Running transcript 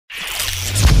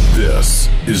This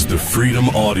is the Freedom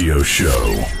Audio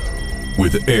Show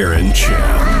with Aaron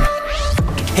Chen.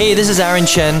 Hey, this is Aaron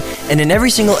Chen, and in every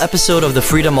single episode of the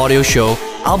Freedom Audio Show,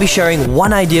 I'll be sharing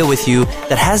one idea with you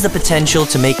that has the potential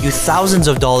to make you thousands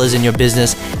of dollars in your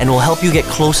business and will help you get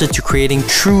closer to creating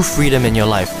true freedom in your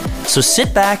life. So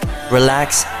sit back,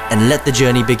 relax, and let the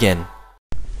journey begin.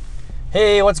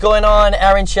 Hey, what's going on?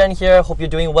 Aaron Chen here. Hope you're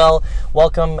doing well.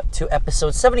 Welcome to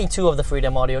episode 72 of the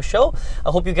Freedom Audio Show.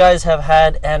 I hope you guys have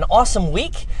had an awesome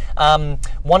week.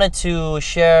 Wanted to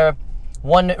share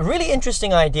one really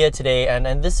interesting idea today,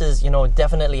 and this is,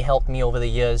 definitely helped me over the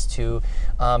years to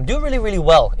do really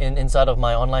well inside of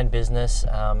my online business,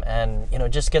 and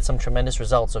just get some tremendous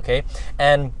results. Okay,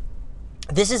 and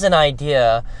this is an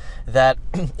idea that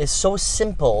is so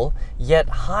simple, yet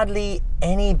hardly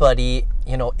anybody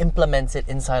implements it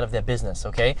inside of their business.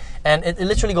 Okay, and it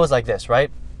literally goes like this,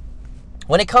 right?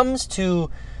 When it comes to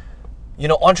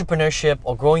entrepreneurship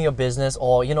or growing your business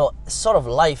or, sort of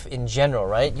life in general,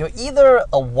 right? You're either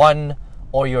a 1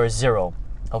 or you're a 0,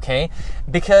 okay?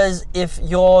 Because if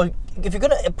you're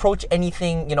going to approach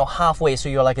anything, halfway, so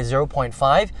you're like a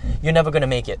 0.5, you're never going to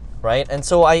make it, right? And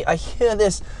so I hear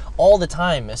this all the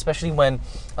time, especially when,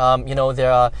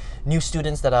 there are new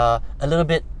students that are a little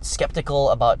bit skeptical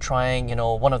about trying,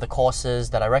 one of the courses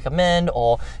that I recommend,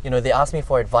 or, they ask me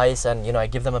for advice and, I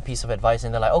give them a piece of advice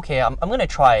and they're like, okay, I'm going to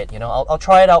try it, I'll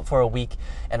try it out for a week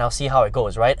and I'll see how it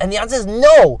goes, right? And the answer is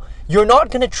no, you're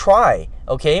not going to try,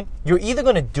 okay? You're either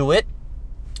going to do it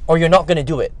or you're not going to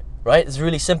do it. Right? It's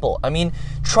really simple. I mean,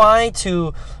 try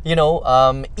to,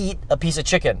 eat a piece of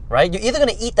chicken, right? You're either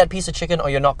going to eat that piece of chicken or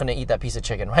you're not going to eat that piece of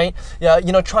chicken, right? Yeah,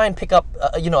 try and pick up,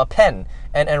 a pen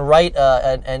and write,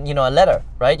 a letter,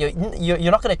 right?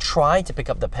 You're not going to try to pick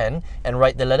up the pen and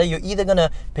write the letter. You're either going to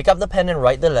pick up the pen and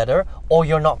write the letter, or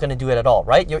you're not going to do it at all,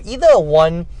 right? You're either a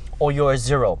 1 or you're a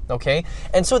 0, okay?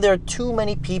 And so there are too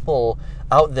many people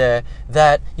out there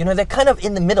that, they're kind of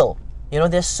in the middle.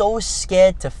 They're so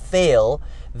scared to fail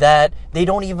that they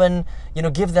don't even,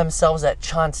 give themselves that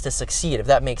chance to succeed, if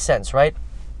that makes sense, right?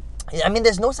 I mean,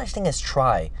 there's no such thing as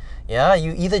try. Yeah,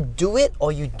 you either do it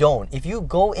or you don't. If you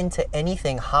go into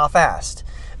anything half-assed,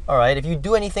 all right, if you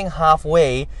do anything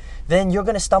halfway, then you're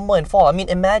going to stumble and fall. I mean,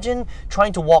 imagine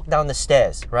trying to walk down the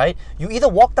stairs, right? You either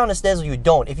walk down the stairs or you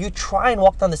don't. If you try and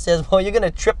walk down the stairs, well, you're going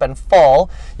to trip and fall.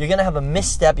 You're going to have a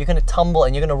misstep. You're going to tumble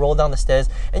and you're going to roll down the stairs.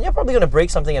 And you're probably going to break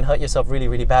something and hurt yourself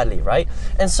really badly, right?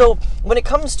 And so when it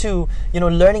comes to,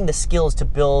 learning the skills to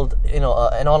build, an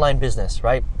online business,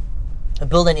 right?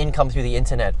 Build an income through the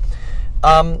internet.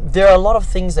 There are a lot of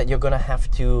things that you're going to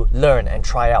have to learn and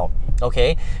try out.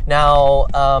 Okay. Now,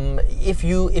 if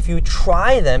you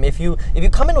try them, if you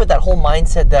come in with that whole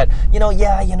mindset that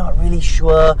you're not really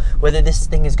sure whether this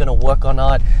thing is going to work or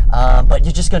not, but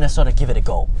you're just going to sort of give it a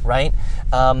go, right?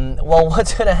 Well,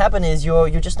 what's going to happen is you're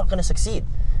just not going to succeed.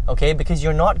 Okay, because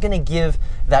you're not going to give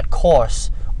that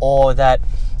course or that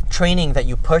training that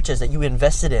you purchased, that you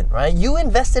invested in, right? You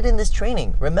invested in this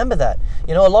training. Remember that.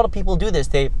 A lot of people do this.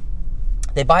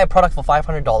 They buy a product for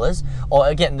 $500, or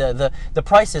again, the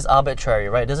price is arbitrary,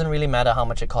 right? It doesn't really matter how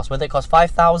much it costs. Whether it costs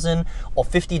 $5,000 or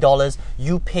 $50,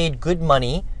 you paid good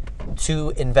money to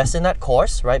invest in that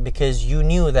course, right? Because you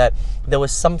knew that there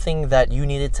was something that you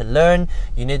needed to learn,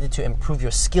 you needed to improve your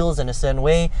skills in a certain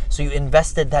way, so you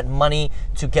invested that money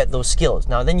to get those skills.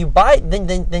 Now, then you buy,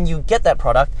 then you get that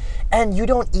product, and you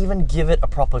don't even give it a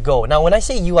proper go. Now, when I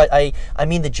say you, I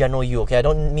mean the general you, okay? I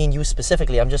don't mean you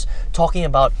specifically. I'm just talking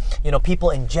about, people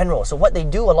in general. So what they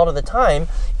do a lot of the time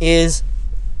is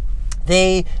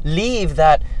they leave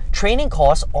that training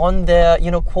course on their,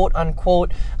 quote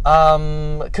unquote,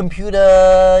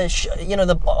 computer,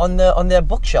 on their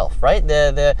bookshelf, right?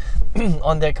 Their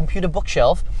on their computer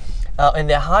bookshelf, in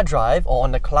their hard drive or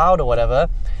on the cloud or whatever,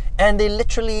 and they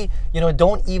literally,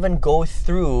 don't even go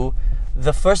through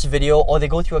the first video, or they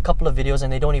go through a couple of videos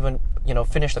and they don't even,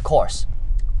 finish the course,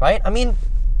 right? I mean,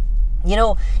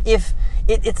 if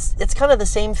it's kind of the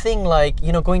same thing like,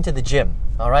 going to the gym,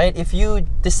 all right? If you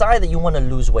decide that you want to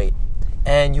lose weight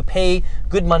and you pay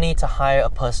good money to hire a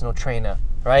personal trainer,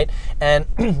 right? And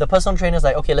the personal trainer is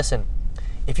like, okay, listen,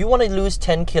 if you want to lose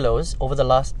 10 kilos over the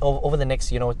next,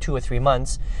 2 or 3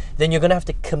 months, then you're going to have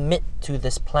to commit to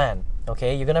this plan,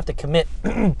 okay? You're going to have to commit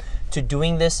to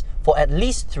doing this for at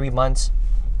least 3 months.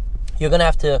 You're going to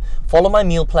have to follow my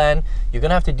meal plan. You're going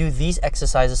to have to do these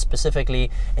exercises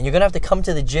specifically, and you're going to have to come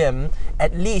to the gym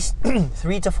at least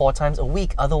 3 to 4 times a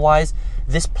week. Otherwise,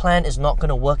 this plan is not going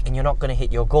to work and you're not going to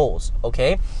hit your goals,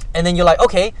 okay? And then you're like,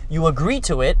 okay, you agree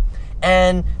to it,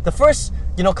 And the first,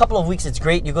 couple of weeks, it's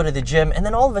great. You go to the gym, and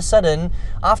then all of a sudden,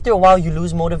 after a while, you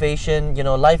lose motivation.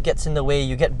 Life gets in the way.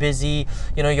 You get busy.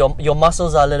 Your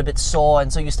muscles are a little bit sore,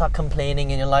 and so you start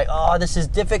complaining, and you're like, oh, this is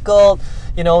difficult.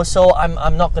 So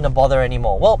I'm not going to bother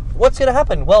anymore. Well, what's going to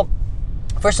happen? Well,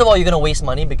 first of all, you're going to waste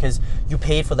money because you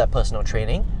paid for that personal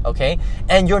training, okay?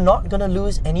 And you're not going to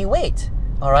lose any weight.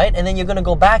 All right, and then you're gonna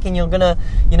go back and you're gonna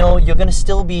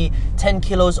still be 10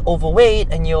 kilos overweight,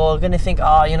 and you're gonna think,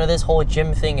 this whole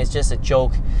gym thing is just a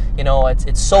joke.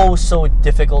 It's so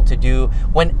difficult to do,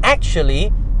 when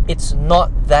actually it's not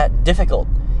that difficult.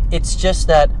 It's just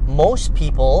that most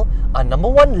people are, number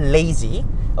one, lazy,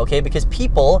 okay, because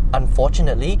people,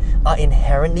 unfortunately, are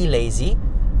inherently lazy.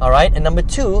 All right, and number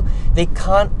two, they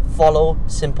can't follow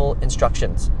simple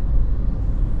instructions.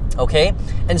 Okay,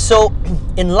 and so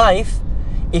in life,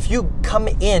 if you come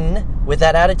in with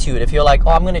that attitude, if you're like,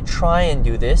 I'm going to try and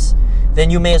do this, then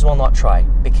you may as well not try.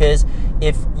 Because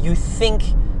if you think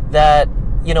that,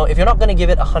 if you're not going to give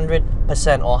it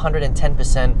 100% or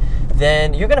 110%,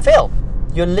 then you're going to fail.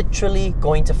 You're literally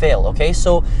going to fail, okay?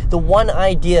 So the one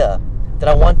idea that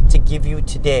I want to give you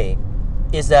today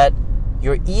is that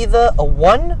you're either a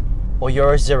 1 or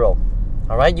you're a 0,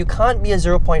 all right? You can't be a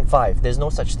 0.5. There's no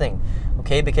such thing,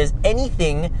 okay? Because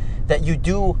anything that you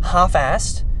do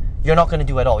half-assed, you're not going to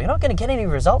do at all. You're not going to get any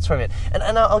results from it. And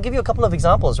I'll give you a couple of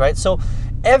examples, right? So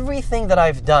everything that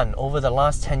I've done over the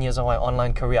last 10 years of my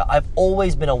online career, I've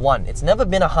always been a 1. It's never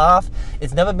been a half.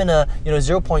 It's never been a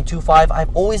 0.25.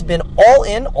 I've always been all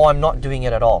in, or I'm not doing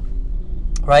it at all,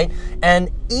 right? And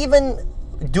even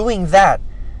doing that,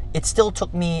 it still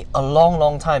took me a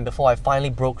long time before I finally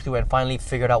broke through and finally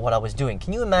figured out what I was doing.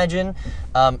 Can you imagine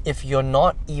if you're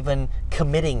not even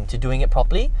committing to doing it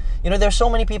properly? There's so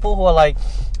many people who are like,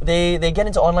 they get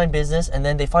into online business and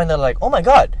then they find out like, oh my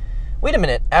God, wait a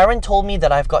minute, Aaron told me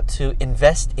that I've got to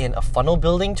invest in a funnel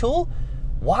building tool.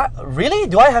 What? Really?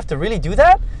 Do I have to really do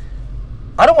that?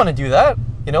 I don't want to do that.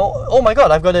 Oh my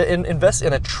God, I've got to invest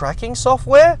in a tracking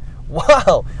software.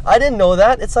 Wow, I didn't know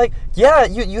that. It's like, yeah,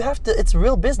 you have to, it's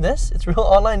real business. It's real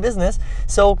online business.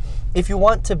 So if you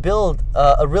want to build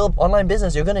a real online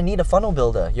business, you're going to need a funnel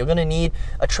builder. You're going to need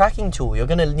a tracking tool. You're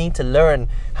going to need to learn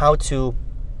how to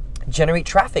generate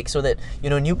traffic so that,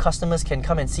 new customers can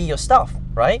come and see your stuff,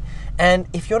 right? And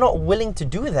if you're not willing to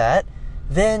do that,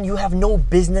 then you have no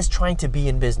business trying to be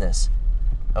in business.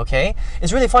 Okay?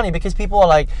 It's really funny because people are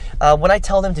like, when I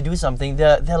tell them to do something,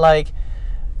 they're like,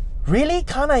 really?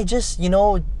 Can't I just,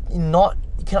 can't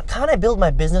I build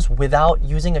my business without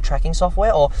using a tracking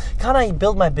software? Or can't I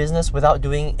build my business without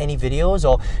doing any videos?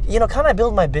 Or, can't I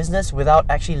build my business without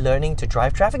actually learning to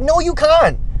drive traffic? No, you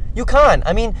can't. You can't.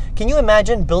 I mean, can you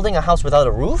imagine building a house without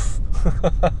a roof?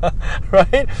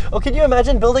 Right? Or can you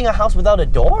imagine building a house without a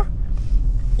door?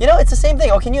 It's the same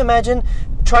thing. Or can you imagine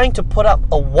trying to put up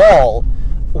a wall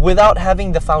without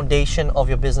having the foundation of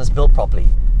your business built properly?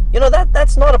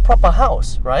 That's not a proper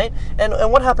house, right? And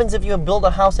what happens if you build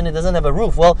a house and it doesn't have a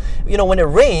roof? Well, when it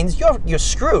rains, you're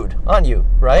screwed, aren't you,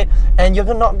 right? And you're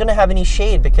not going to have any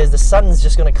shade because the sun's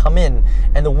just going to come in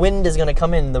and the wind is going to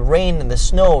come in, the rain and the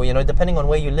snow, depending on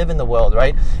where you live in the world,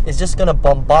 right? It's just going to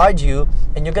bombard you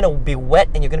and you're going to be wet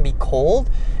and you're going to be cold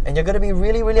and you're going to be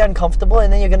really, really uncomfortable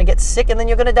and then you're going to get sick and then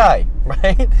you're going to die,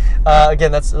 right?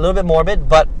 Again, that's a little bit morbid,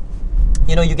 but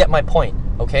you get my point,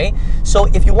 okay? So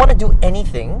if you want to do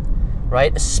anything,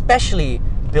 right, especially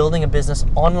building a business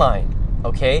online,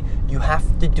 okay, you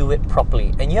have to do it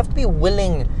properly. And you have to be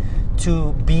willing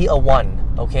to be a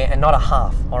 1, okay, and not a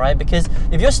half, all right? Because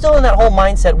if you're still in that whole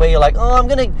mindset where you're like, oh, I'm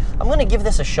gonna give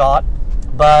this a shot,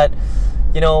 but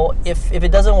if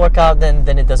it doesn't work out, then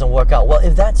it doesn't work out. Well,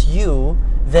 if that's you,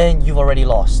 then you've already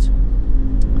lost,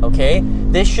 okay?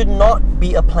 There should not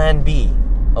be a plan B.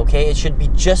 Okay, it should be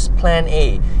just plan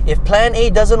A. If plan A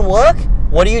doesn't work,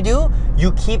 what do?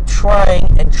 You keep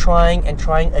trying and trying and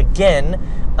trying again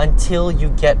until you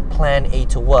get plan A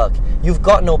to work. You've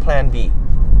got no plan B.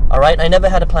 All right, I never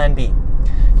had a plan B.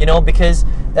 Because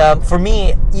for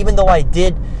me, even though I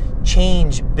did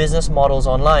change business models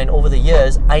online over the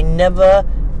years, I never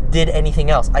did anything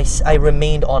else. I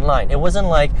remained online. It wasn't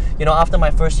like, after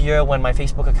my first year when my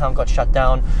Facebook account got shut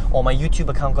down or my YouTube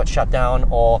account got shut down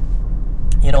or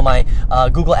my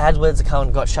Google AdWords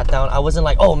account got shut down. I wasn't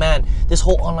like, oh man, this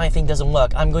whole online thing doesn't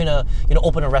work. I'm going to,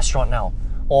 open a restaurant now.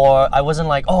 Or I wasn't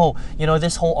like, oh,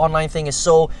 this whole online thing is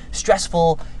so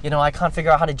stressful. I can't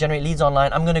figure out how to generate leads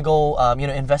online. I'm going to go,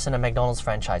 invest in a McDonald's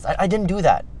franchise. I didn't do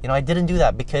that. I didn't do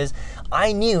that because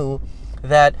I knew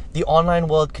that the online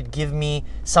world could give me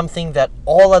something that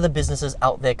all other businesses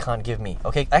out there can't give me.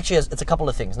 Okay, actually, it's a couple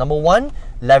of things. Number one,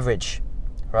 leverage.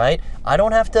 right? I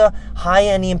don't have to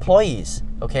hire any employees,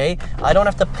 okay? I don't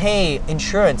have to pay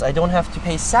insurance. I don't have to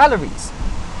pay salaries.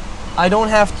 I don't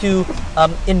have to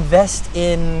invest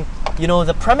in,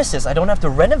 the premises. I don't have to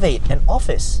renovate an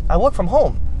office. I work from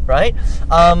home, right?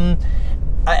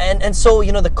 And so,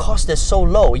 the cost is so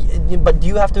low. But do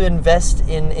you have to invest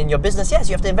in your business? Yes,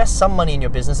 you have to invest some money in your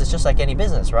business. It's just like any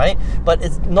business, right? But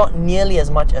it's not nearly as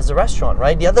much as a restaurant,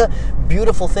 right? The other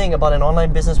beautiful thing about an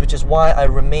online business, which is why I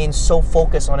remain so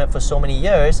focused on it for so many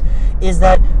years, is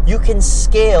that you can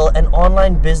scale an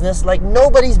online business like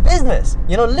nobody's business.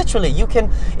 Literally,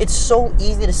 it's so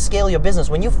easy to scale your business.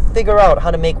 When you figure out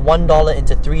how to make $1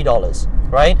 into $3,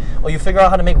 right? Or you figure out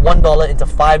how to make $1 into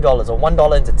 $5 or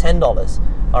 $1 into $10,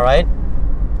 all right?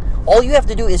 All you have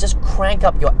to do is just crank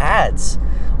up your ads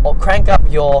or crank up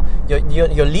your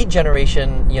lead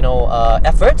generation,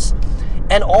 efforts,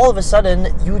 and all of a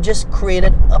sudden you just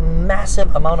created a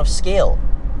massive amount of scale.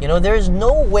 There is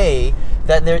no way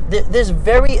that there's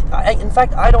in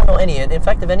fact, I don't know any. In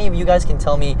fact, if any of you guys can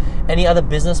tell me any other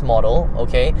business model,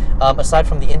 okay, aside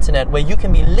from the internet, where you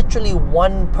can be literally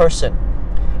one person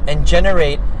and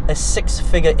generate a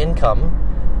 6-figure income,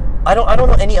 I don't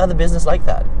know any other business like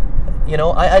that.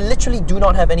 I literally do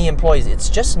not have any employees. It's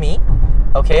just me.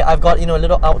 Okay, I've got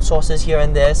little outsources here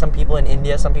and there. Some people in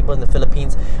India, some people in the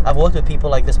Philippines. I've worked with people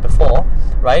like this before,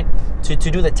 right? To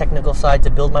do the technical side, to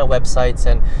build my websites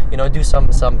and do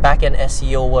some back-end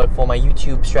SEO work for my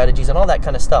YouTube strategies and all that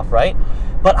kind of stuff, right?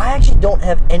 But I actually don't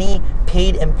have any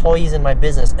paid employees in my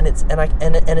business, and it's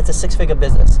a 6-figure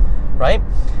business, right?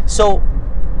 So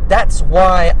that's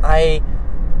why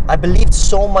I believed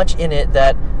so much in it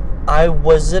that I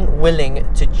wasn't willing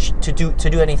to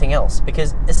do anything else,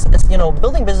 because it's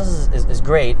building businesses is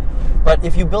great, but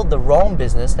if you build the wrong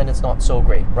business, then it's not so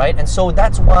great, right? And so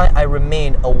that's why I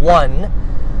remained a one,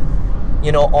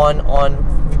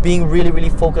 on being really, really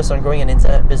focused on growing an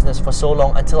internet business for so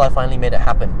long until I finally made it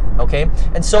happen. Okay,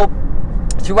 and so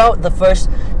throughout the first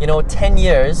 10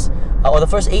 years, or the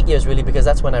first 8 years really, because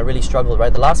that's when I really struggled,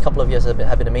 right? The last couple of years have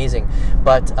been amazing,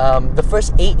 but the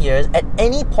first 8 years, at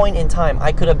any point in time,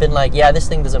 I could have been like, yeah, this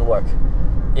thing doesn't work.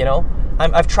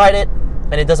 I've tried it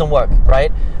and it doesn't work,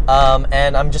 right?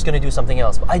 And I'm just gonna do something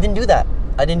else. But I didn't do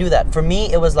that. For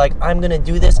me, it was like, I'm gonna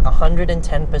do this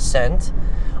 110%,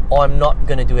 or I'm not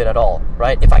gonna do it at all,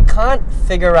 right? If I can't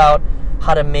figure out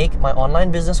how to make my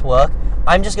online business work,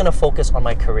 I'm just gonna focus on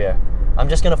my career. I'm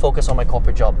just going to focus on my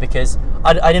corporate job, because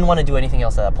I didn't want to do anything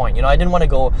else at that point. I didn't want to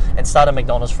go and start a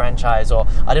McDonald's franchise, or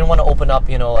I didn't want to open up,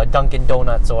 a Dunkin'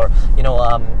 Donuts, or,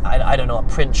 I don't know, a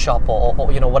print shop, or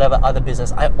whatever other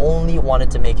business. I only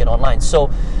wanted to make it online. So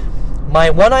my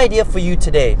one idea for you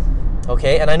today,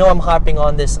 okay, and I know I'm harping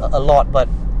on this a lot, but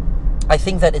I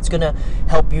think that it's going to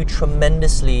help you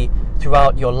tremendously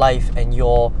throughout your life and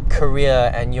your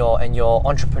career and your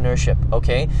entrepreneurship,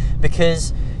 okay?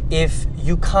 Because if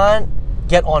you can't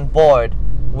get on board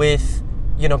with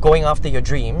going after your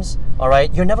dreams, all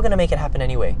right, you're never going to make it happen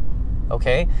anyway,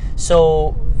 okay?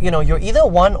 So you're either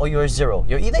 1 or you're 0.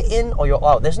 You're either in or you're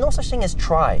out. There's no such thing as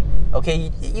try,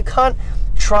 okay? You can't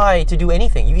try to do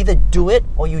anything. You either do it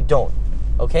or you don't,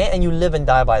 okay? And you live and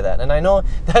die by that. And I know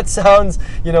that sounds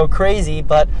crazy,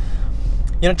 but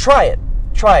try it.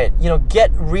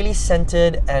 Get really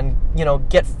centered and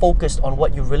get focused on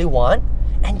what you really want,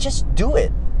 and just do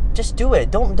it. Just do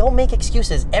it. Don't make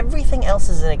excuses. Everything else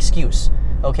is an excuse,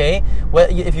 okay? Well,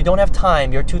 if you don't have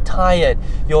time, you're too tired,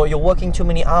 you're working too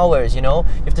many hours, you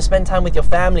have to spend time with your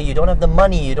family, you don't have the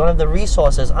money, you don't have the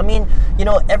resources. I mean,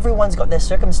 everyone's got their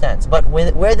circumstance, but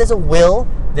where there's a will,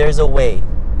 there's a way.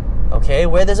 Okay,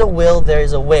 where there's a will, there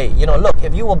is a way. Look,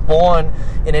 if you were born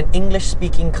in an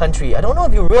English-speaking country, I don't know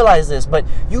if you realize this, but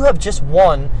you have just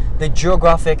won the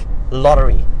geographic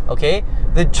lottery. Okay,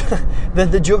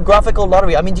 the geographical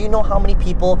lottery. I mean, do you know how many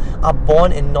people are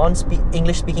born in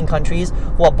non-English speaking countries,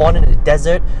 who are born in the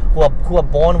desert, who are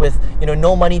born with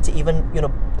no money to even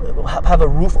have a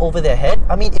roof over their head?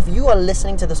 I mean, if you are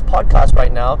listening to this podcast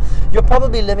right now, you're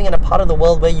probably living in a part of the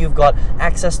world where you've got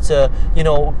access to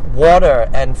water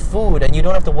and food, and you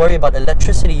don't have to worry about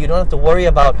electricity. You don't have to worry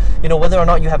about whether or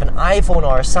not you have an iPhone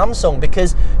or a Samsung,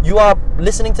 because you are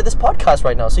listening to this podcast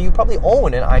right now. So you probably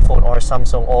own an iPhone or a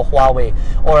Samsung or Huawei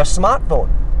or a smartphone,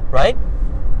 right?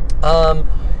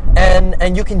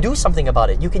 And you can do something about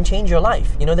it. You can change your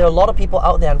life. There are a lot of people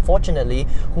out there, unfortunately,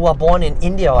 who are born in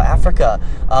India or Africa,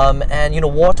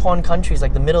 and war-torn countries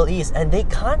like the Middle East, and they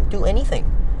can't do anything.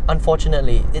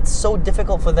 Unfortunately, it's so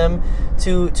difficult for them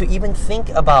to even think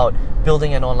about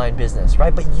building an online business,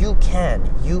 right? But you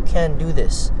can do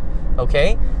this,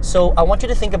 okay? So I want you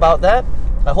to think about that.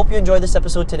 I hope you enjoyed this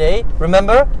episode today.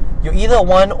 Remember, you're either a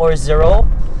 1 or a 0,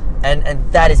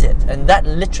 and that is it. And that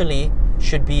literally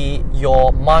should be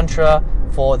your mantra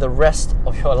for the rest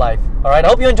of your life. All right, I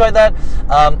hope you enjoyed that.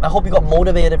 I hope you got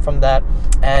motivated from that,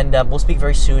 and we'll speak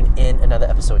very soon in another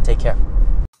episode. Take care.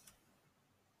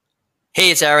 Hey,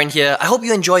 it's Aaron here. I hope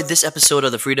you enjoyed this episode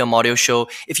of the Freedom Audio Show.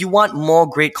 If you want more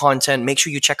great content, make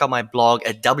sure you check out my blog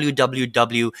at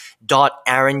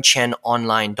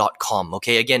www.aaronchenonline.com.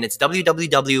 Okay, again, it's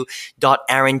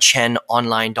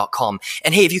www.aaronchenonline.com.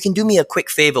 And hey, if you can do me a quick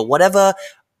favor, whatever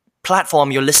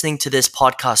platform you're listening to this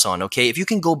podcast on, okay, if you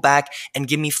can go back and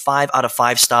give me 5 out of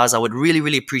 5 stars, I would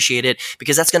really appreciate it,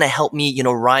 because that's going to help me,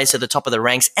 rise to the top of the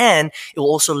ranks, and it will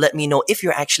also let me know if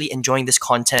you're actually enjoying this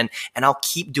content, and I'll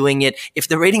keep doing it if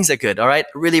the ratings are good. All right,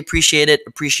 really appreciate it.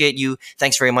 Appreciate you.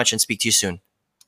 Thanks very much, and speak to you soon.